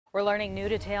We're learning new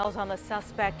details on the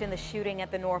suspect in the shooting at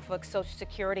the Norfolk Social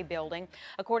Security building.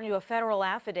 According to a federal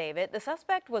affidavit, the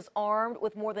suspect was armed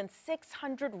with more than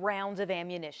 600 rounds of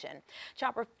ammunition.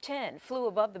 Chopper 10 flew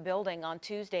above the building on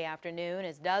Tuesday afternoon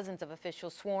as dozens of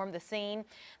officials swarmed the scene.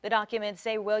 The documents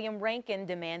say William Rankin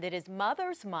demanded his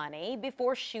mother's money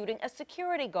before shooting a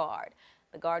security guard.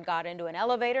 The guard got into an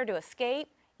elevator to escape,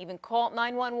 even called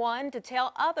 911 to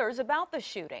tell others about the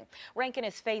shooting. Rankin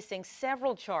is facing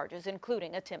several charges,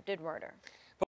 including attempted murder.